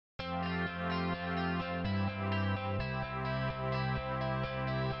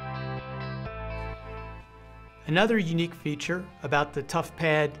Another unique feature about the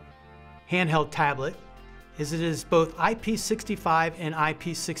Toughpad handheld tablet is it is both IP65 and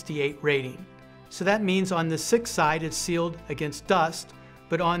IP68 rating. So that means on the 6 side it's sealed against dust,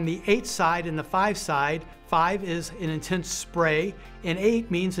 but on the 8 side and the 5 side, 5 is an intense spray and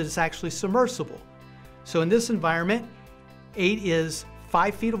 8 means that it's actually submersible. So in this environment, 8 is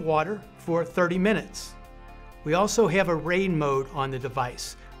 5 feet of water for 30 minutes. We also have a rain mode on the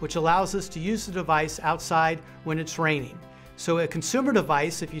device, which allows us to use the device outside when it's raining. So a consumer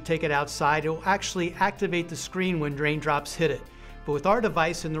device, if you take it outside, it will actually activate the screen when raindrops hit it. But with our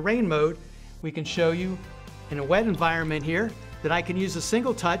device in the rain mode, we can show you in a wet environment here that I can use a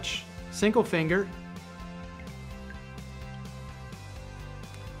single touch, single finger,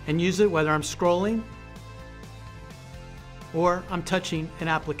 and use it whether I'm scrolling or I'm touching an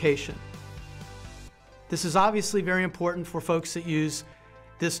application. This is obviously very important for folks that use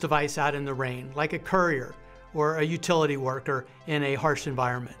this device out in the rain, like a courier or a utility worker in a harsh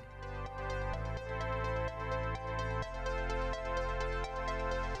environment.